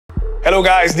Hello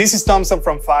guys, this is Thompson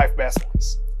from 5 Best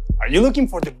Ones. Are you looking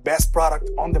for the best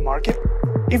product on the market?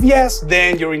 If yes,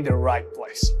 then you're in the right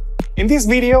place. In this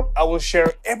video, I will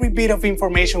share every bit of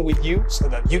information with you so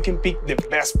that you can pick the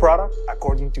best product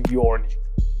according to your need.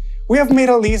 We have made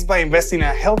a list by investing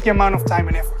a healthy amount of time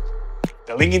and effort.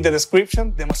 The link in the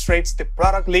description demonstrates the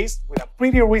product list with a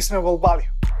pretty reasonable value.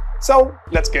 So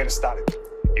let's get started.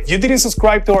 If you didn't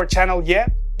subscribe to our channel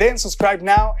yet, then subscribe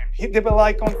now and hit the bell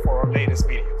icon for our latest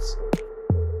videos.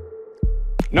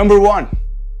 Number 1.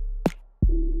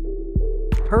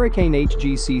 Hurricane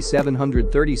HGC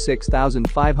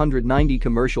 736590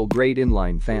 Commercial Grade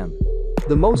Inline Fan.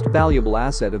 The most valuable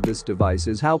asset of this device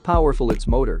is how powerful its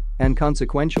motor, and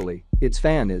consequentially, its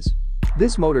fan is.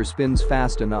 This motor spins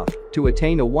fast enough to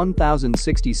attain a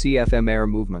 1060 CFM air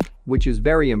movement, which is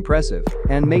very impressive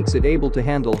and makes it able to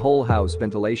handle whole house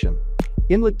ventilation.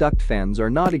 Inlet duct fans are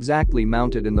not exactly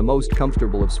mounted in the most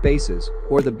comfortable of spaces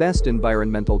or the best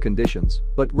environmental conditions,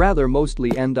 but rather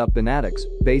mostly end up in attics,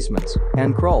 basements,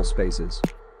 and crawl spaces.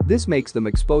 This makes them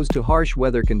exposed to harsh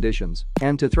weather conditions,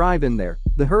 and to thrive in there,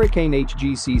 the Hurricane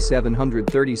HGC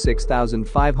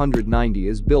 736590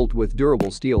 is built with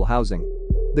durable steel housing.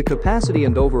 The capacity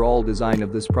and overall design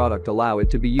of this product allow it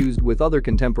to be used with other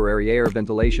contemporary air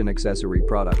ventilation accessory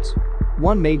products.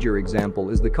 One major example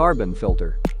is the carbon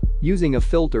filter. Using a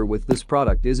filter with this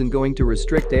product isn't going to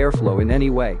restrict airflow in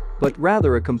any way, but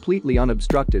rather a completely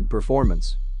unobstructed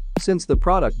performance. Since the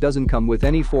product doesn't come with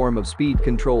any form of speed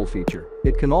control feature,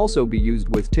 it can also be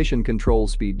used with Titian control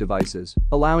speed devices,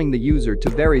 allowing the user to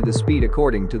vary the speed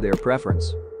according to their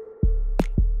preference.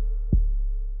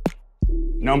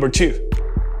 Number 2.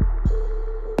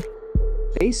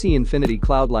 AC Infinity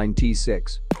CLOUDLINE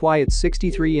T6 Quiet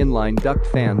 63 Inline Duct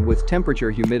Fan with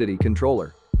Temperature Humidity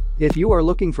Controller. If you are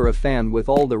looking for a fan with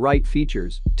all the right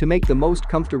features to make the most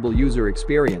comfortable user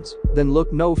experience, then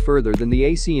look no further than the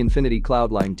AC Infinity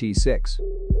CLOUDLINE T6.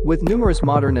 With numerous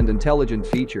modern and intelligent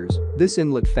features, this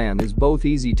inlet fan is both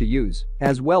easy to use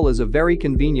as well as a very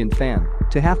convenient fan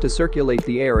to have to circulate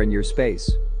the air in your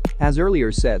space. As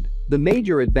earlier said, the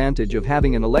major advantage of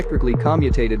having an electrically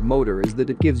commutated motor is that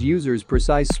it gives users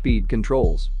precise speed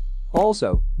controls.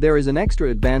 Also, there is an extra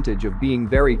advantage of being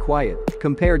very quiet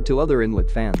compared to other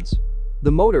inlet fans.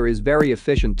 The motor is very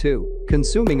efficient too,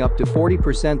 consuming up to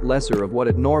 40% lesser of what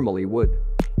it normally would.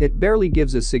 It barely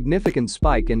gives a significant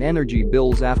spike in energy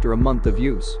bills after a month of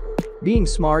use. Being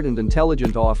smart and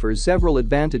intelligent offers several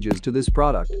advantages to this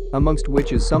product, amongst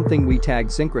which is something we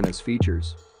tag synchronous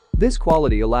features. This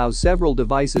quality allows several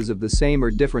devices of the same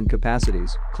or different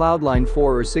capacities, CLOUDLINE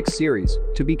 4 or 6 series,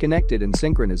 to be connected in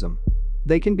synchronism.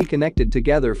 They can be connected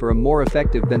together for a more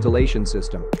effective ventilation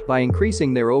system by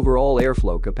increasing their overall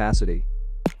airflow capacity.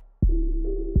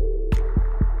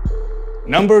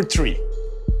 Number 3.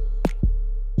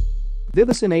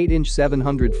 VIVOSUN 8-inch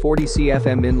 740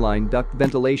 CFM Inline Duct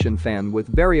Ventilation Fan with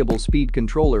Variable Speed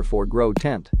Controller for Grow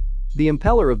Tent. The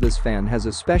impeller of this fan has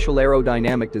a special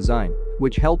aerodynamic design,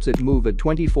 which helps it move at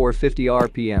 2450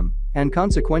 RPM and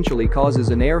consequentially causes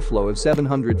an airflow of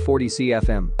 740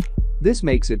 CFM. This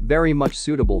makes it very much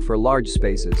suitable for large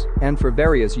spaces and for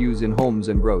various use in homes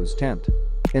and grows tent.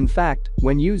 In fact,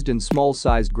 when used in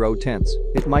small-sized grow tents,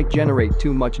 it might generate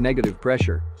too much negative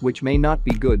pressure, which may not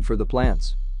be good for the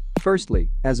plants. Firstly,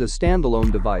 as a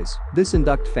standalone device, this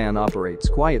induct fan operates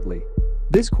quietly.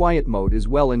 This quiet mode is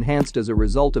well enhanced as a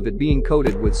result of it being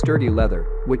coated with sturdy leather,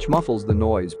 which muffles the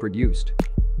noise produced.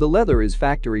 The leather is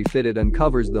factory fitted and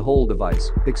covers the whole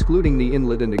device, excluding the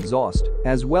inlet and exhaust,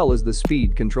 as well as the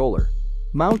speed controller.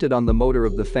 Mounted on the motor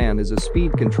of the fan is a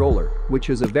speed controller, which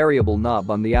has a variable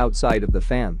knob on the outside of the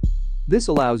fan. This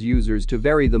allows users to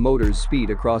vary the motor's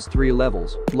speed across 3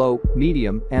 levels, low,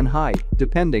 medium, and high,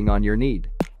 depending on your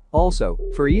need. Also,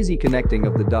 for easy connecting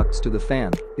of the ducts to the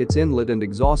fan, its inlet and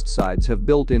exhaust sides have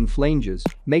built-in flanges,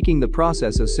 making the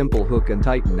process a simple hook and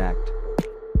tighten act.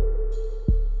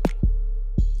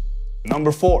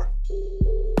 Number 4.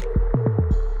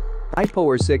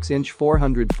 iPower 6-inch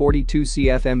 442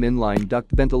 CFM Inline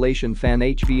Duct Ventilation Fan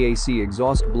HVAC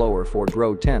Exhaust Blower for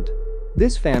Grow Tent.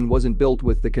 This fan wasn't built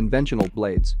with the conventional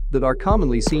blades that are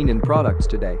commonly seen in products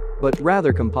today, but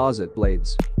rather composite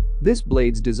blades. This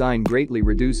blade's design greatly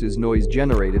reduces noise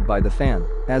generated by the fan,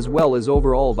 as well as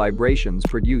overall vibrations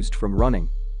produced from running.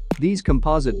 These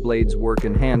composite blades work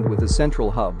in hand with a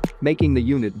central hub, making the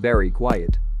unit very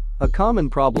quiet. A common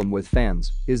problem with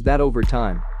fans is that over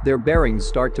time, their bearings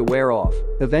start to wear off,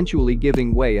 eventually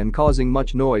giving way and causing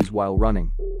much noise while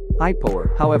running.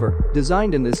 iPower, however,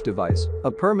 designed in this device, a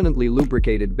permanently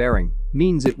lubricated bearing,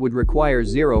 means it would require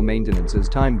zero maintenance as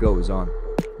time goes on.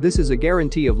 This is a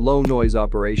guarantee of low noise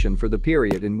operation for the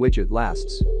period in which it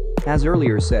lasts. As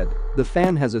earlier said, the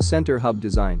fan has a center hub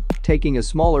design, taking a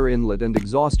smaller inlet and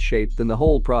exhaust shape than the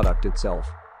whole product itself.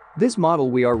 This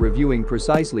model we are reviewing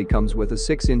precisely comes with a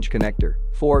 6-inch connector.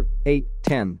 4, 8,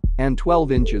 10, and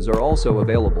 12 inches are also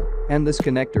available, and this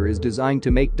connector is designed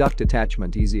to make duct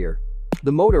attachment easier.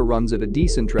 The motor runs at a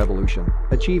decent revolution,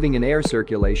 achieving an air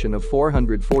circulation of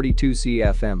 442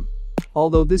 CFM.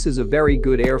 Although this is a very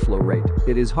good airflow rate,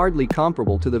 it is hardly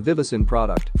comparable to the VIVOSUN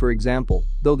product, for example,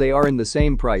 though they are in the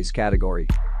same price category.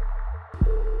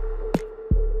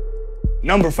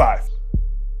 Number 5.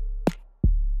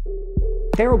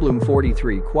 TerraBloom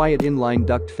 43 Quiet Inline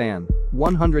Duct Fan,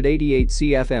 188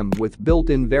 CFM with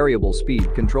built-in variable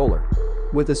speed controller.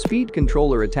 With a speed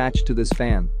controller attached to this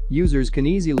fan, users can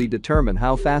easily determine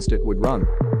how fast it would run.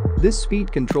 This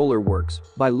speed controller works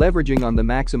by leveraging on the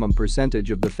maximum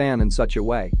percentage of the fan in such a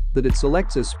way that it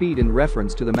selects a speed in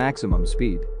reference to the maximum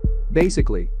speed.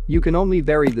 Basically, you can only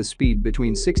vary the speed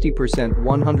between 60% to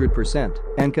 100%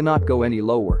 and cannot go any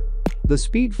lower. The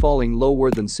speed falling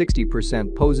lower than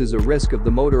 60% poses a risk of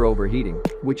the motor overheating,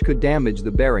 which could damage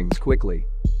the bearings quickly.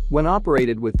 When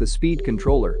operated with the speed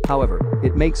controller, however,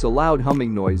 it makes a loud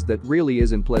humming noise that really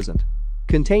isn't pleasant.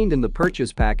 Contained in the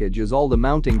purchase package is all the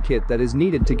mounting kit that is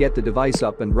needed to get the device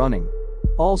up and running.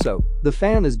 Also, the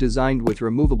fan is designed with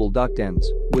removable duct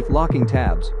ends, with locking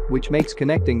tabs, which makes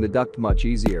connecting the duct much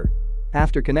easier.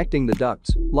 After connecting the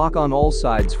ducts, lock on all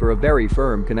sides for a very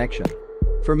firm connection.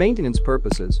 For maintenance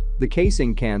purposes, the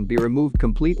casing can be removed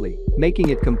completely, making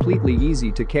it completely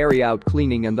easy to carry out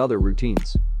cleaning and other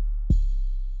routines.